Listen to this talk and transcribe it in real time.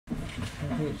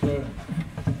So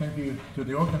thank you to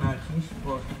the organizers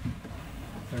for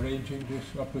arranging this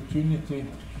opportunity.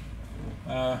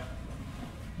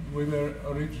 We were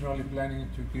originally planning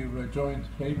to give a joint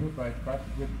paper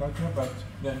with Katja, but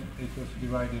then it was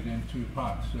divided in two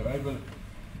parts. So I will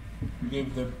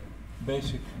give the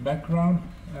basic background,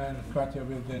 and Katja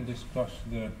will then discuss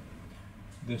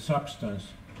the substance.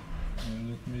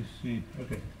 Let me see.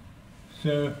 Okay.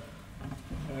 So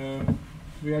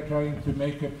we are trying to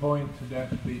make a point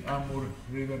that the Amur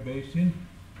River Basin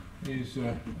is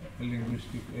a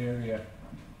linguistic area,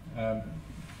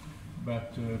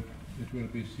 but it will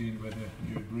be seen whether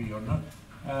you agree or not.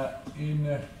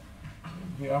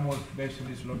 The Amur Basin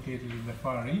is located in the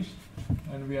Far East,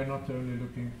 and we are not only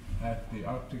looking at the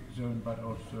Arctic zone but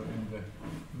also in the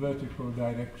vertical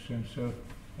direction. So,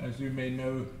 as you may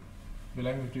know, the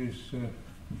languages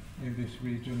in this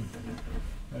region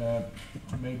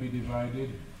may be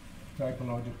divided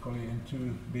typologically in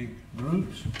two big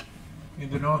groups. In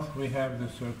the north we have the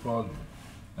so-called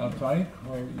Altaic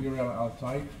or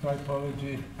Ural-Altaic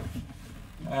typology,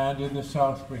 and in the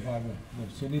south we have the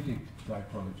Sinitic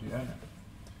typology. And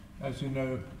as you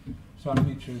know, some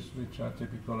features which are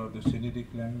typical of the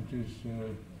Sinitic languages,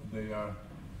 they are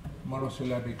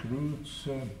monosyllabic roots,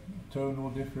 tonal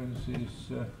differences,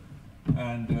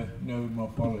 and no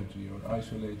morphology or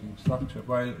isolating structure,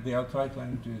 while the Altaic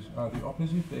languages are the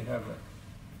opposite. They have a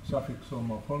suffixal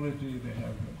morphology, they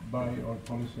have bi- or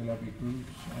polysyllabic roots,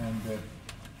 and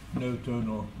no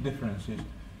tonal differences.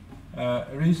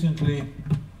 Recently,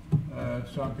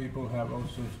 some people have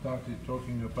also started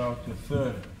talking about a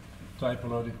third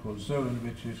typological zone,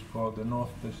 which is called the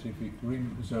North Pacific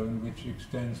Rim Zone, which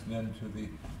extends then to the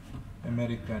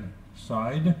American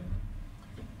side.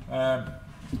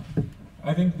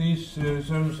 I think these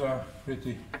zones are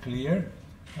pretty clear,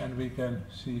 and we can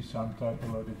see some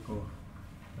typological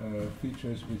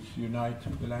features which unite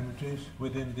the languages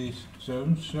within these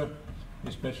zones,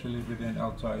 especially within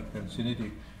Altaic and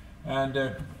Sinitic.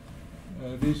 And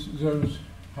these zones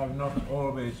have not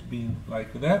always been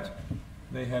like that.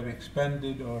 They have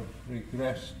expanded or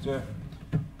regressed,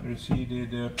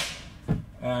 receded,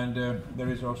 and there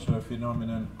is also a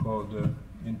phenomenon called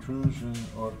intrusion,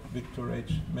 or Victor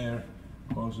H. Mayer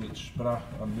calls it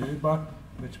Sprachamoeba,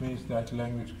 which means that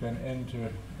language can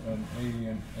enter an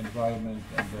alien environment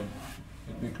and then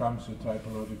it becomes a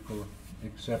typological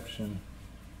exception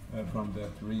from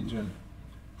that region.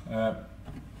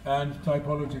 And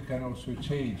typology can also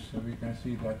change, so we can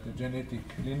see that the genetic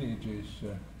lineages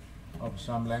of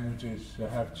some languages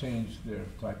have changed their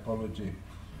typology.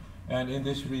 And in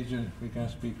this region we can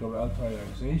speak of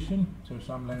Altaization, so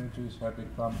some languages have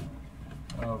become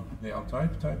of the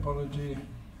Altaic typology,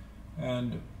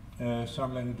 and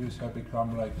some languages have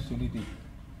become like Sinitic,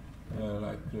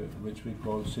 which we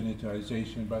call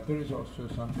Sinitization, but there is also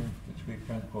something which we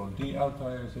can call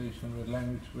de-Altaization, where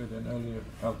language with an earlier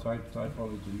Altaic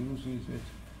typology loses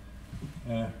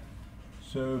it.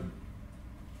 So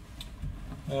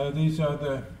these are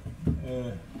the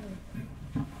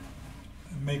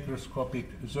macroscopic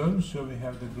zones. So we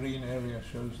have the green area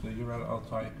shows the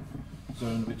Ural-Altaic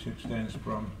zone, which extends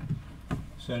from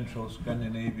central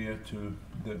Scandinavia to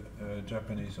the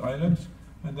Japanese islands.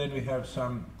 And then we have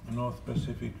some North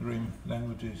Pacific Rim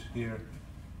languages here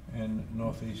in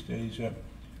Northeast Asia,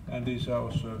 and these are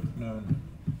also known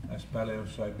as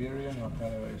Paleo-Siberian or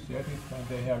Paleo-Asiatic, and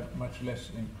they have much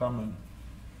less in common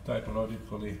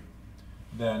typologically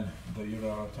than the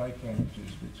Ural-Altaic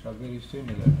languages, which are very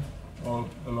similar all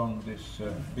along this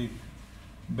big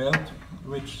belt,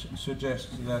 which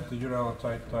suggests that the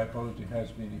Ural-Altaic typology has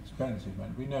been expansive,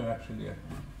 and we know actually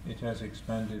it has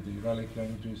expanded. The Uralic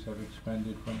languages have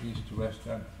expanded from east to west,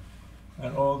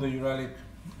 and all the Uralic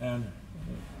and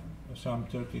some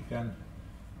Turkic and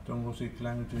Tungusic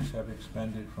languages have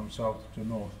expanded from south to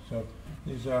north. So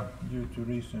these are due to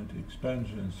recent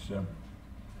expansions.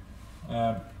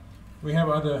 We have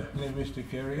other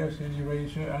linguistic areas in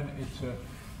Eurasia, and it's a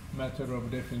matter of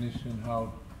definition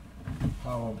how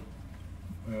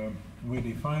we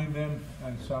define them,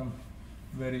 and some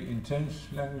very intense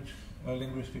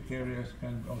linguistic areas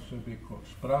can also be called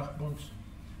Sprachbunds.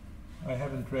 I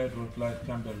haven't read what Leif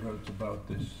Campbell wrote about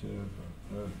this.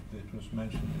 It was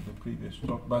mentioned in the previous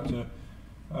talk, but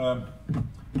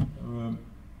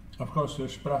of course the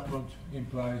Sprachbund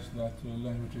implies that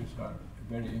languages are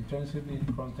very intensively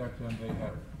in contact and they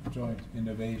have joint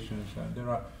innovations, and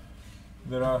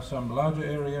there are some larger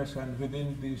areas, and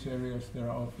within these areas there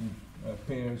are often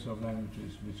pairs of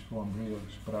languages which form real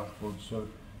Sprachbunds. So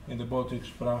in the Baltic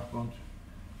Sprachbund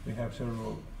we have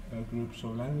several groups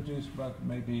of languages, but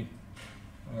maybe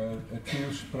A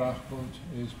true Sprachbund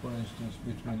is, for instance,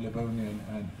 between Livonian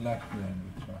and Latvian,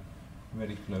 which are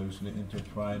very closely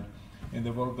intertwined. In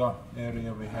the Volga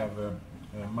area we have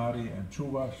Mari and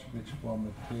Chuvas, which form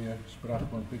a clear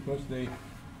Sprachbund because they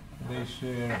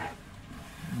share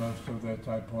most of their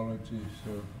typology,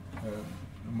 so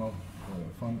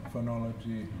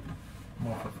phonology,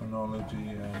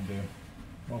 morphophonology, and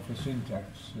morphosyntax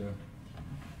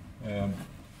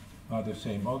are the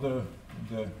same, although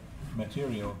the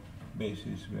material base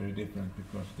is very different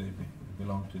because they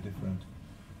belong to different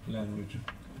language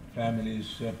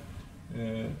families.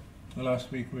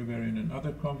 Last week we were in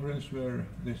another conference where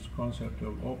this concept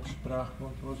of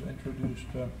Sprachbund was introduced.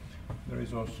 There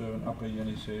is also an Upper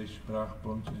Yenisei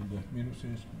Sprachbund in the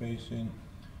Minusinsk Basin,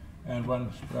 and one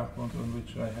Sprachbund on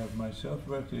which I have myself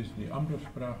worked is the Amur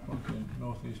Sprachbund in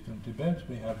northeastern Tibet.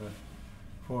 We have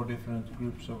 4 different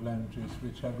groups of languages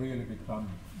which have really become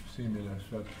similar,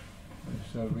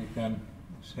 so we can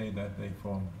say that they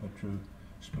form a true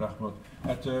Sprachbund.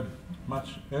 At a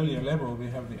much earlier level we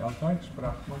have the Altaic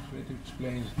Sprachbund, which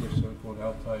explains the so-called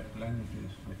Altaic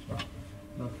languages, which are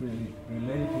not really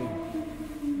related,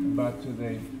 but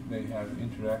they have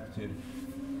interacted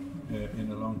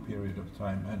in a long period of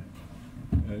time,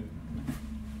 and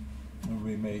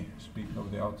we may speak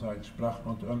of the Altaic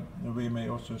Sprachbund. We may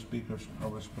also speak of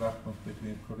a Sprachbund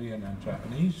between Korean and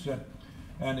Japanese.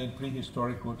 And in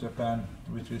prehistorical Japan,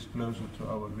 which is closer to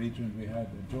our region, we had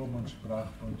a Jomon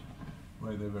Sprachbund,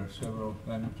 where there were several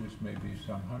languages, maybe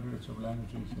some hundreds of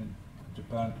languages in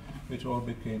Japan, which all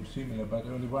became similar, but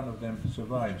only one of them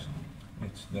survives.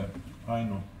 It's the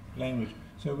Ainu language.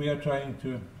 So we are trying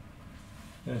to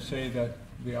say that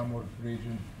the Amur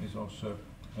region is also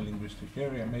a linguistic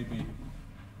area, maybe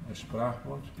a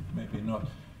Sprachbund, maybe not.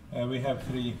 We have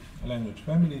 3 language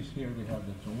families here. We have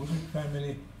the Tungusic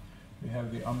family, we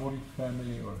have the Amuric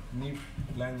family or Niv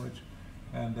language,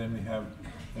 and then we have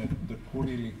the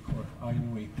Kurillic or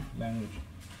Ainuic language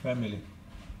family.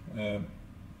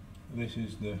 This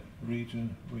is the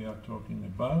region we are talking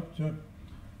about,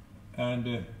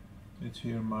 and it's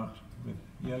here marked with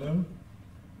yellow.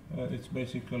 It's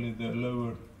basically the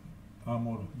lower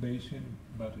Amur basin,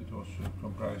 but it also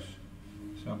comprises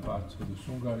some parts of the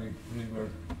Sungari River,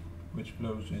 which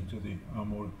flows into the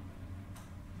Amur.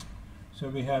 So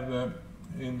we have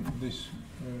in this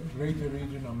greater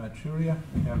region of Manchuria,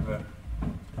 we have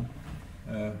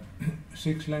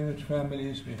 6 language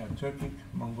families. We have Turkic,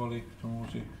 Mongolic,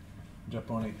 Tungusic,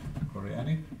 Japonic,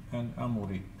 Koreanic, and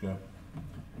Amuric.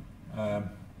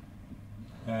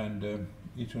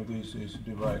 Each of these is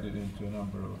divided into a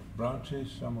number of branches,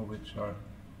 some of which are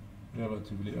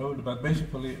relatively old, but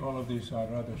basically all of these are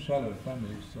rather shallow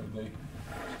families, so they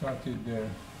started their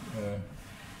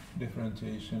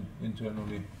differentiation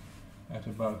internally at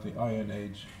about the Iron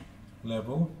Age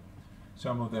level.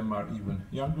 Some of them are even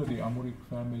younger. The Amuric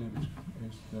family, which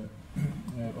is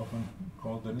often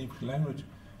called the Nivk language,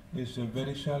 is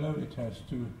very shallow. It has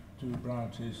two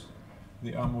branches,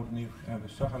 the Amur Nivk and the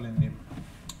Sakhalin Nivk,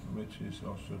 which is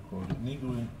also called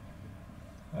Niguin.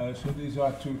 So these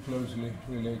are 2 closely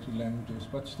related languages,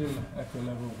 but still at a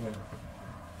level where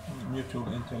mutual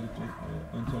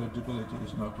intelligibility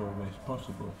is not always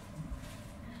possible.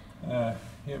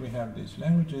 Here we have these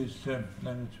languages, the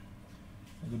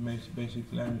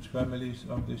basic language families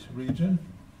of this region,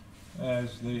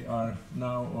 as they are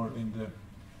now or in the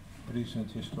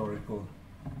recent historical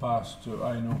past. So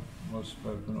Ainu was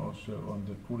spoken also on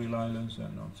the Kuril Islands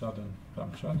and on southern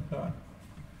Kamchatka,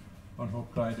 on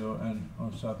Hokkaido and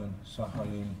on southern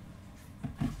Sakhalin.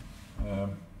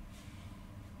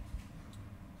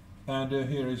 And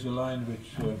here is a line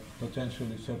which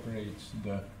potentially separates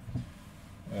the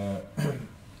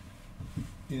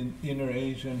inner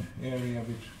Asian area,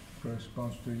 which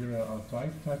corresponds to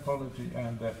Euro-Altaic typology,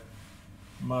 and the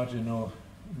marginal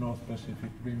North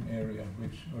Pacific Rim area,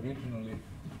 which originally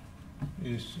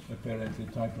is apparently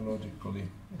typologically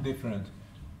different.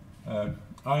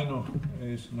 Ainu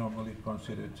is normally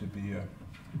considered to be a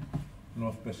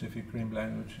North Pacific Rim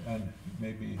language, and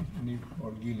maybe Niv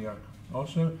or Gilyak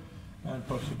also, and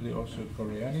possibly also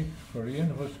Koreanic.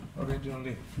 Korean was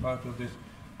originally part of this.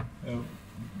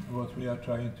 What we are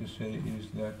trying to say is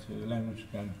that language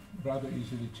can rather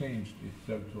easily change its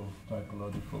total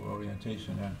typological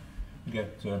orientation and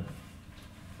get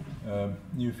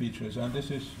new features, and this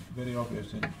is very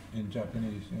obvious in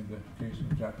Japanese. In the case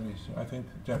of Japanese, I think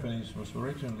Japanese was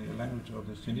originally a language of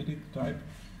the Sinitic type.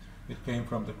 It came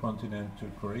from the continent to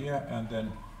Korea, and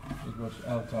then it was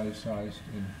Altaicized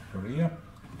in Korea.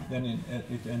 Then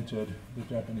it entered the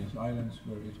Japanese islands,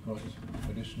 where it got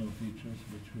additional features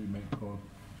which we may call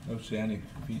oceanic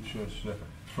features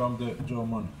from the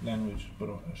German language,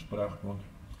 Sprachbund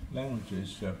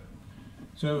languages.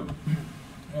 So,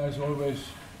 as always,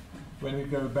 when we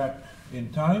go back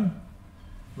in time,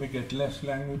 we get less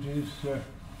languages, so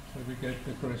we get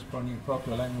the corresponding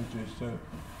proto-languages. So,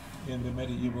 in the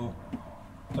medieval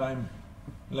time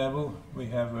level, we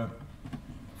have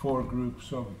 4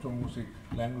 groups of Tungusic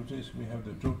languages. We have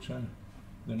the Jurchen,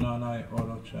 the Nanai,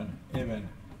 Orochen, Even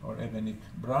or Evenic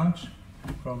branch,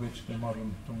 from which the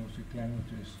modern Tungusic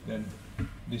languages then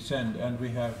descend. And we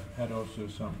have had also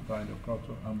some kind of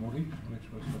Proto-Amuric,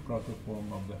 which was the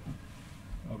proto-form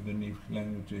of the Nif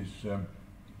languages.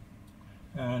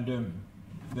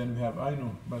 Then we have Ainu,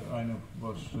 but Ainu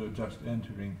was just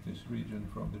entering this region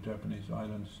from the Japanese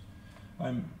islands.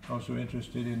 I'm also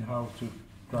interested in how to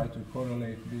try to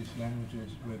correlate these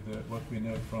languages with what we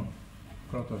know from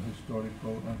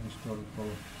proto-historical and historical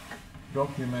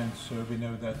documents. We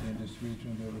know that in this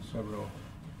region there were several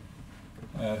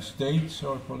states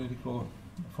or political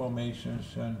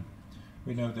formations, and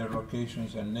we know their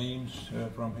locations and names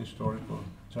from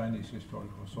Chinese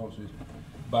historical sources,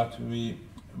 but we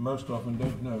most often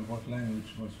don't know what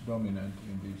language was dominant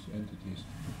in these entities.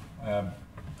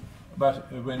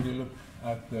 But when we look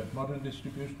at the modern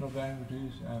distribution of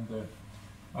languages and the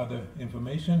other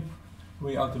information,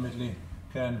 we ultimately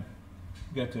can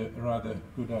get a rather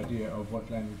good idea of what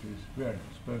languages were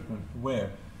spoken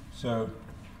where. So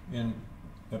in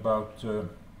about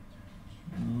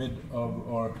mid of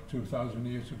or 2,000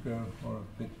 years ago, or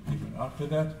a bit even after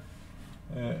that,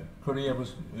 Korea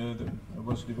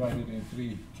was divided in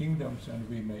 3 kingdoms, and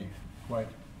we may quite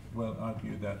well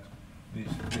argue that these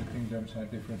 3 kingdoms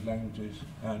had different languages,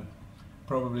 and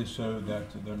probably so that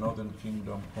the northern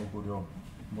kingdom, Koguryo,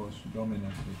 was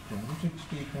dominantly Tungusic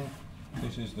speaking.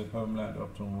 This is the homeland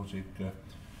of Tungusic,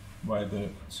 while the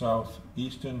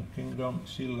southeastern kingdom,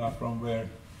 Silla, from where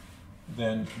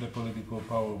then the political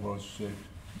power was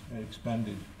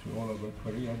expanded to all over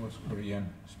Korea, was Korean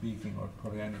speaking or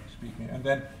Koreanic speaking. And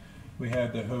then we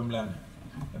had the homeland,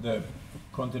 the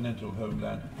continental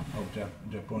homeland of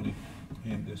Japonic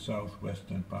in the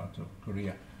southwestern part of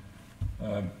Korea,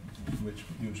 which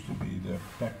used to be the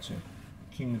Paktse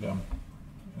kingdom.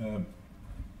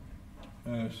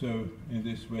 So in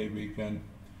this way we can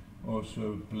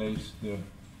also place the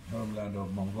homeland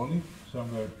of Mongolia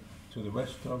somewhere to the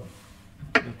west of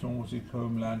the Tungusic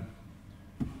homeland.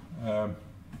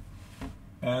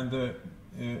 And the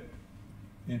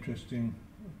interesting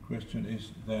question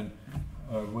is then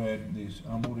where these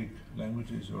Amuric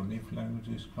languages or Nif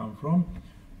languages come from.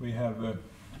 We have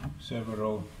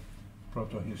several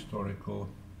proto-historical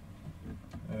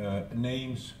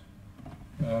names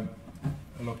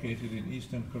located in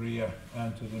eastern Korea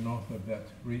and to the north of that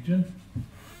region.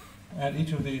 And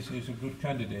each of these is a good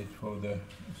candidate for the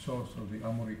source of the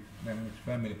Amuric language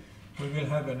family. We will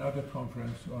have another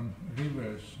conference on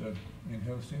rivers in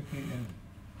Helsinki in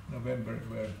November,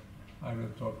 where I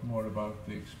will talk more about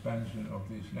the expansion of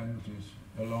these languages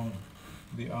along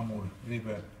the Amur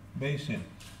River basin.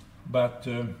 But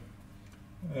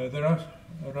there are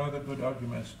rather good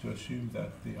arguments to assume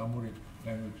that the Amuric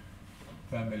language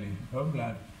family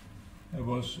homeland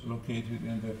was located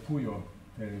in the Puyo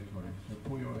territory. So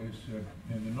Puyo is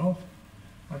in the north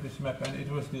on this map, and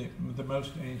it was the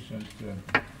most ancient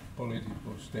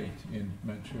political state in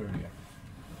Manchuria,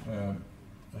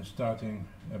 starting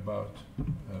about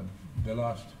the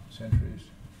last centuries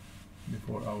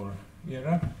before our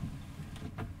era,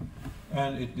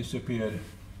 and it disappeared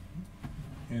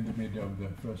in the middle of the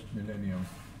first millennium.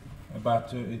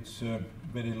 But it's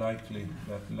very likely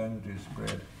that languages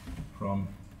spread from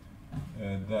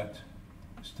that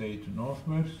state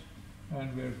northwards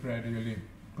and were gradually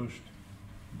pushed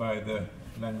by the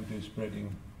languages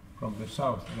spreading from the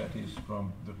south, that is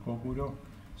from the Koguryo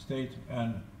state,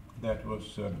 and that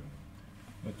was a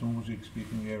Tungusic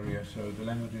speaking area, so the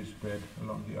languages spread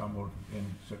along the Amur in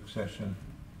succession.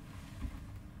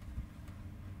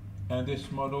 And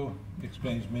this model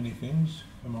explains many things,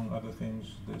 among other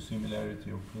things the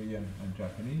similarity of Korean and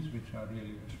Japanese, which are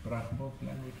really a Sprachbund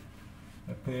language,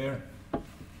 a pair,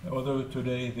 although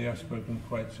today they are spoken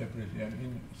quite separately, and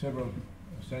in several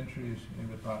centuries in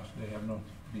the past they have not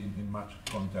been in much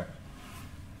contact.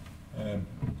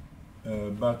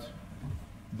 But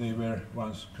they were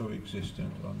once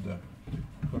coexistent on the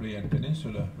Korean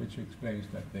peninsula, which explains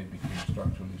that they became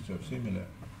structurally so similar.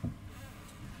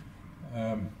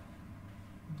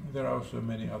 There are also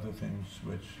many other things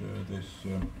which this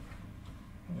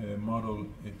model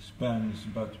expands,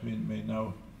 but we may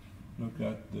now look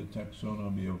at the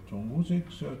taxonomy of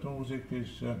Tungusic. So Tungusic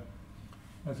is,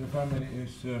 as a family,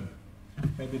 is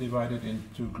may be divided in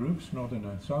two groups, northern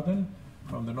and southern.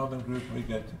 From the northern group we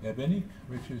get Ebenic,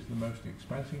 which is the most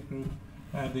expansive group,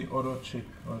 and the Orochic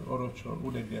or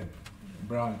Orocho-Udege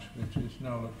branch, which is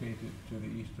now located to the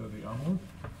east of the Amur,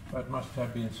 but must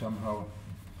have been somehow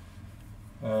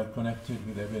connected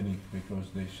with Ebenic because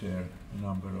they share a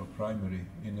number of primary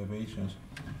innervations.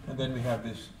 And then we have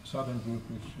this southern group,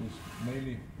 which is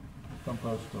mainly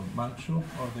composed of Manchu,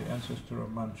 or the ancestor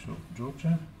of Manchu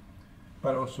Jurchen,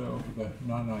 but also of the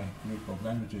Nanai group of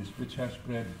languages, which has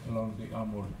spread along the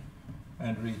Amur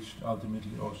and reached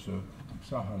ultimately also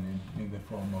Sakhalin in the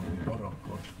form of the Orok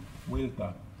or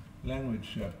Wilta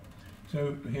language.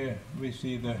 So here we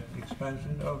see the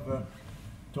expansion of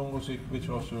Tungusic, which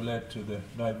also led to the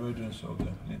divergence of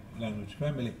the language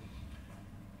family.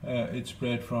 It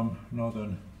spread from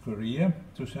northern Korea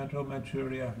to central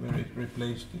Manchuria, where it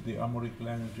replaced the Amuric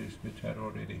languages, which had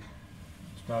already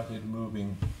started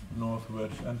moving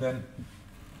northwards. And then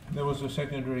there was a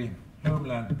secondary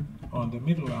homeland on the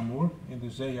middle Amur in the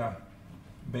Zeya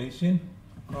basin,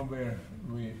 from where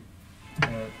we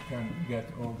can get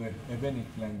all the Ebenic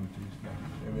languages,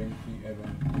 like Evenki,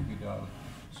 Even, Nigidal,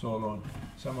 Solon,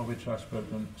 some of which are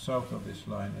spoken south of this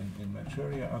line in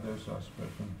Manchuria, others are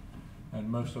spoken, and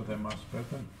most of them are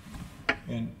spoken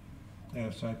in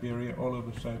Siberia, all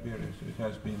over Siberia. So it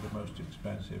has been the most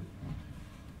expansive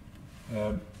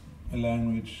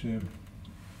language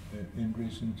in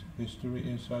recent history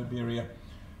in Siberia.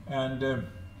 And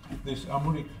this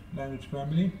Amuric language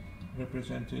family,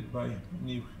 represented by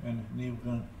Niv and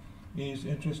Nivgan, is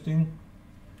interesting.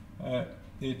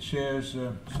 It shares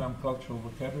some cultural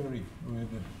vocabulary with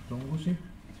Tungusic,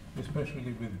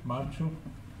 especially with Manchu,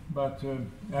 but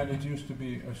and it used to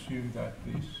be assumed that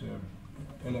these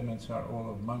elements are all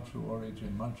of Manchu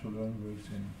origin, Manchu loanwords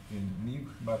in Niv,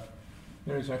 but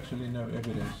there is actually no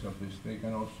evidence of this. They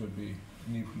can also be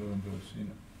Niv loanwords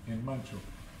in Manchu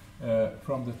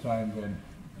from the time when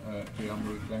the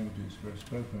Amuric languages were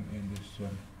spoken in this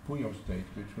Puyo state,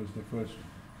 which was the first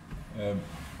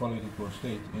political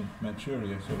state in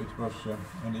Manchuria. So it was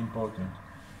an important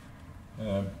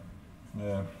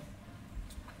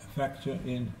factor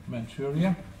in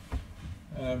Manchuria.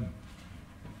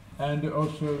 And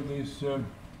also this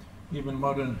even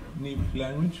modern Niv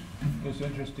language is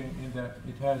interesting in that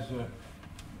it has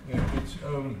its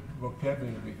own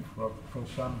vocabulary for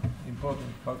some important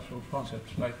cultural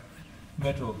concepts, like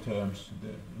metal terms.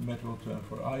 The metal term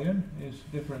for iron is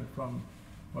different from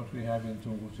what we have in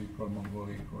Tungusic or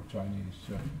Mongolic or Chinese.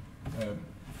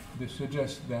 This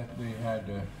suggests that they had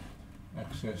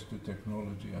access to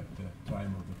technology at the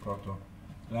time of the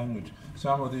proto-language.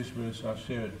 Some of these words are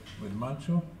shared with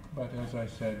Manchu, but as I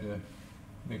said,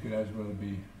 they could as well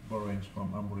be borrowings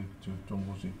from Amuric to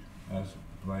Tungusic, as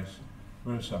vice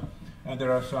versa. And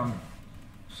there are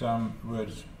some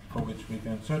words for which we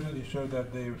can certainly show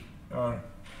that they are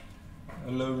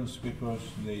loans because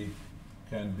they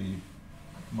can be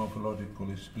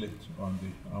morphologically split on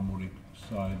the Amuric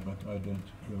side, but I don't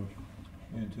go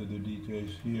into the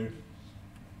details here.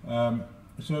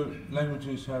 So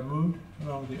languages have moved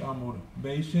along the Amur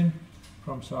basin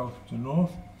from south to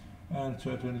north, and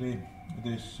certainly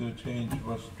this change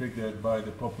was triggered by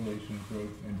the population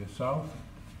growth in the south.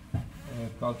 The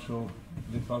cultural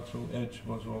edge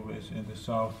was always in the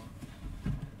south.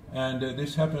 And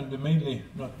this happened mainly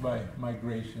not by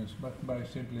migrations, but by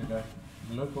simply that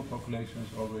the local populations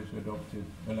always adopted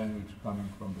a language coming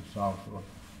from the south, or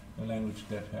a language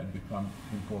that had become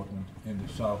important in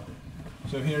the south.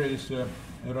 So here is a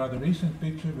rather recent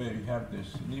picture where you have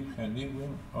this Niv and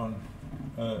Nivgan on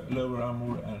lower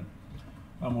Amur and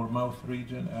Amur mouth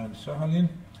region and Sakhalin,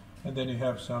 and then you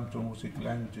have some Tungusic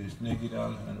languages,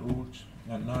 Negidal and Ulch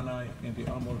and Nanai in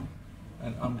the Amur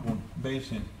and Amgun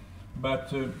basin.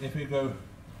 But if we go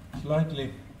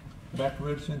slightly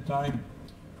backwards in time,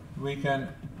 we can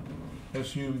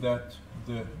assume that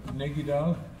the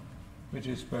Negidal, which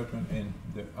is spoken in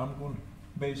the Amgun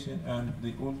basin, and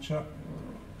the Ulcha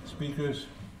speakers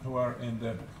who are in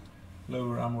the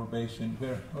lower Amur basin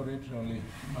were originally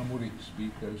Amuric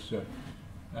speakers,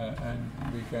 and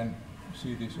we can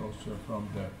see this also from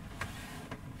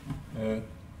the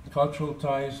cultural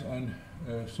ties and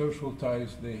social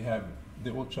ties they have. The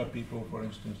Ulcha people, for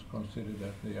instance, consider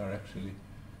that they are actually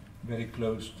very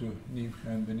close to Niv,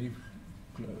 and the Niv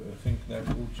think that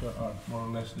Ulcha are more or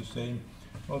less the same,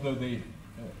 although they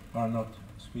are not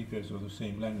speakers of the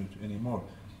same language anymore.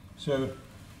 So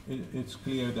it's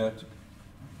clear that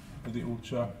the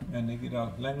Ulcha and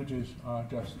Negidal languages are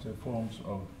just forms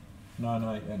of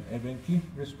Nanai and Evenki,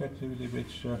 respectively,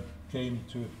 which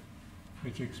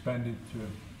expanded to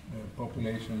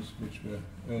populations which were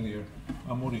earlier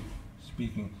Amuric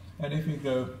speaking. And if we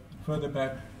go further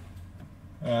back,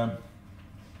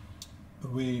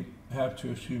 we have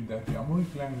to assume that the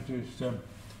Amuric languages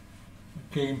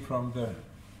came from the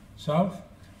south,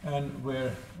 and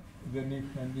where the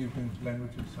Nif and Niflung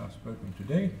languages are spoken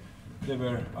today, there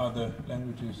were other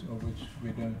languages of which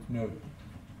we don't know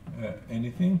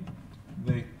anything.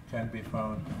 They can be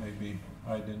found, maybe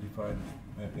identified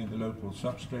in the local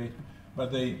substrate,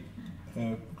 but they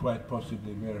quite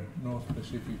possibly were North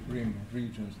Pacific Rim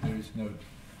regions. There is no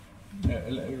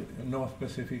North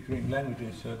Pacific Rim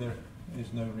languages, so there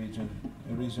is no reason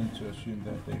to assume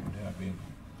that they would have been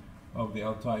of the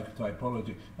Altaic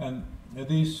typology. And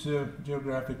these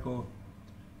geographical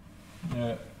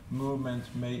movements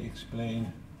may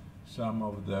explain some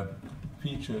of the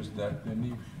features that the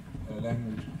Nif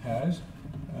language has,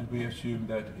 and we assume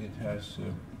that it has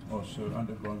also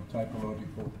undergone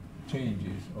typological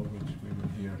changes, of which we will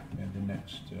hear in the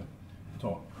next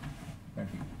talk. Thank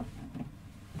you.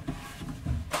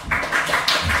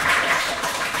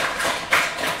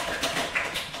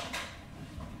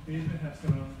 Peter has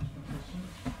some questions.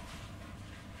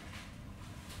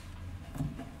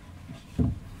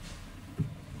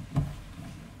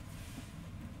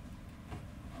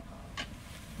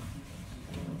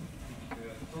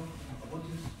 What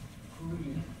is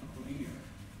Kurilik?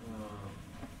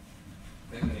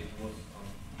 Maybe it was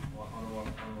on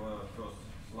our first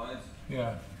slides.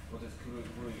 Yeah. What is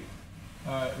Kurilik?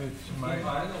 It's my. I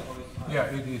know, or it's Yeah,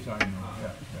 it is. I know.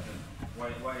 Yeah. Why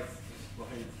is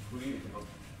Kurilik not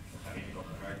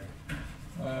right?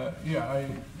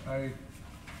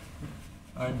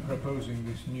 I'm proposing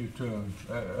this new term.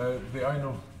 The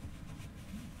Ainu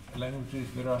languages,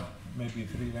 there are maybe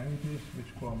 3 languages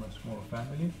which form a small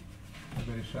family, a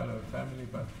very shallow family,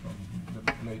 but from the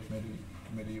late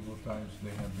medieval times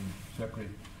they have been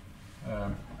separate.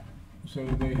 So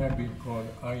they have been called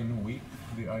Ainuic,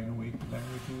 the Ainuic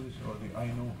languages, or the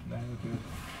Ainu languages,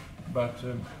 but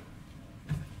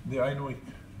the Ainuic,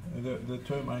 the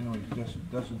term Ainuic just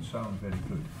doesn't sound very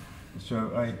good.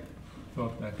 So I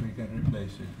thought that we can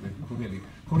replace it with Kurilik.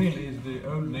 Kuril is the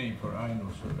old name for Ainu,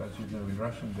 so as you know in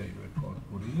Russian they were called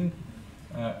Kurili,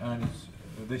 and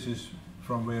this is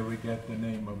from where we get the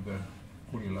name of the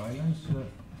Kuril Islands.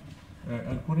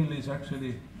 And Kuril is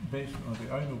actually based on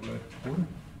the Ainu word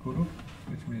Kuru,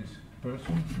 which means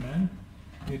person, man.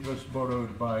 It was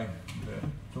borrowed by the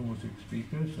Tungusic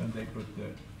speakers, and they put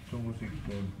the Tungusic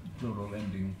plural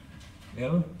ending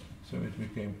L, so it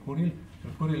became Kuril. So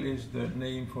Kuril is the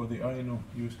name for the Ainu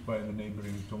used by the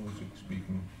neighboring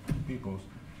Tungusic-speaking peoples,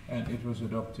 and it was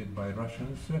adopted by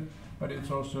Russians, but it's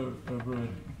also a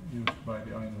word used by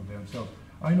the Ainu themselves.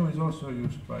 Ainu is also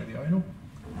used by the Ainu,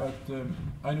 but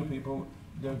Ainu people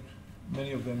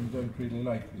many of them don't really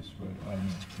like this word Ainu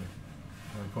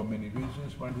for many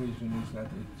reasons. One reason is that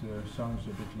it sounds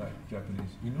a bit like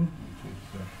Japanese Inu, which is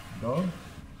dog.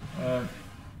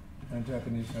 And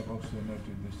Japanese have also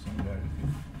noted this similarity.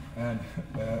 And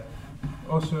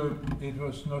also, it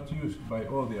was not used by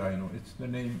all the Ainu. It's the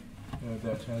name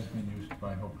that has been used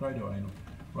by Hokkaido Ainu,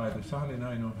 while the Sahalin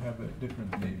Ainu have a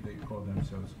different name. They call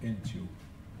themselves Entiu.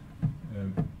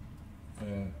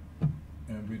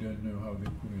 And we don't know how the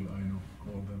Kuril Ainu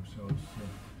call themselves.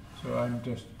 So I'm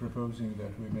just proposing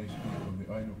that we may speak of the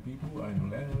Ainu people, Ainu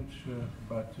language,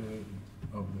 but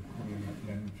of the Kuril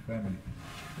language family.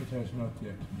 It has not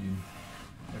yet been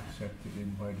accepted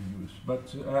in wider use.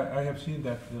 But I have seen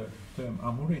that the term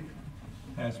Amuric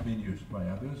has been used by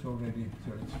others already,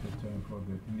 so it's the term for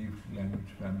the Nif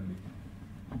language family.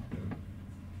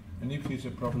 Nif is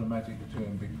a problematic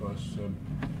term because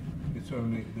it's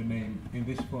only the name, in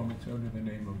this form it's only the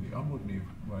name of the Amur Nif,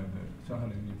 while the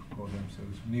Sahalin Nif call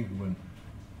themselves Nivlun,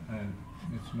 and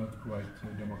it's not quite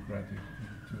democratic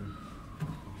to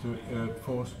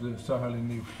force the Sahalin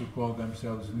Nif to call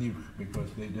themselves Nif,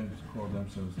 because they don't call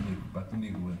themselves Nif, but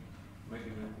Nivlun. Maybe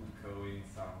we could go in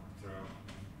some term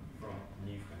from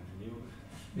Nif and Nil.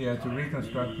 Yeah, to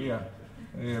reconstruct, yeah,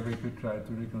 we could try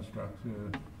to reconstruct.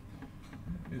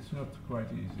 It's not quite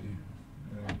easy.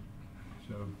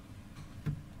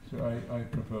 So I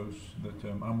propose the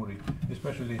term Amuric,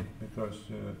 especially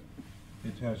because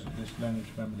it has, this language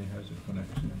family has a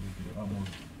connection with the Amur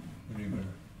River.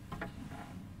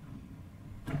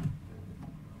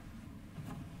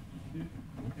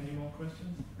 Any more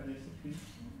questions? Alisa, please.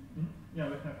 Yeah,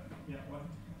 we have. Yeah, one.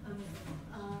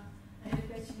 I had a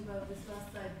question about this last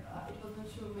slide. I was not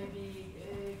sure, maybe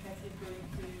Kathy is going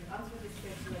to answer this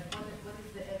question, like what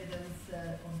is the evidence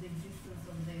of the existence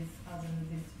of this other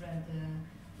different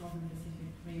Northern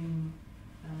Pacific Rim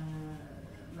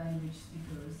language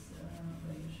speakers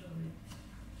where you showed it?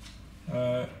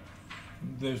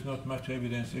 there's not much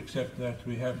evidence except that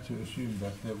we have to assume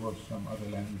that there was some other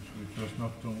language which was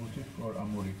not Tungusic or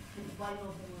Amuric. Why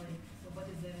not Amuric? So what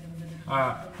is the evidence that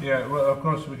it was Yeah, well, of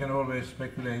course we can always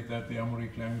speculate that the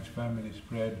Amuric language family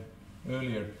spread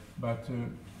earlier, but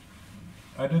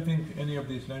I don't think any of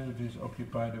these languages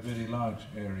occupied a very large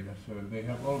area, so they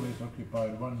have always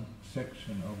occupied one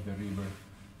section of the river,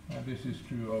 and this is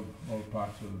true of all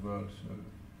parts of the world. So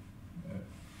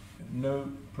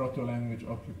no proto-language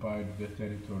occupied the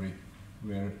territory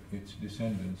where its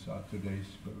descendants are today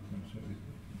spoken, so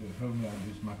the homeland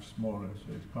is much smaller,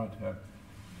 so it can't have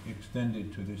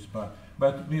extended to this part.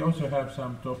 But we also have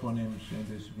some toponyms in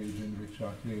this region which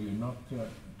are clearly not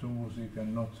Tungusic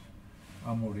and not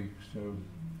Amuric, so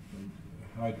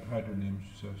hydronyms,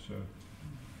 so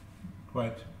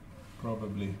quite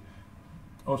probably.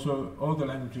 Also, all the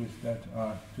languages that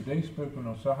are today spoken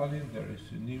on Sakhalin, there is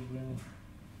Niuwen,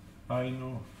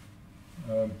 Ainu,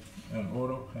 and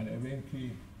Orok and Evenki.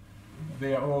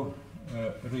 They are all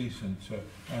recent,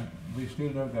 and we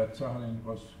still know that Sakhalin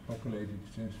was populated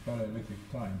since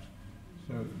Paleolithic times.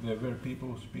 So there were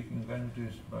people speaking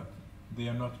languages, but they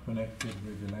are not connected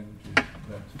with the languages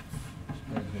that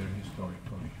spread there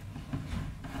historically.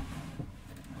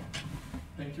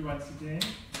 Thank you once again.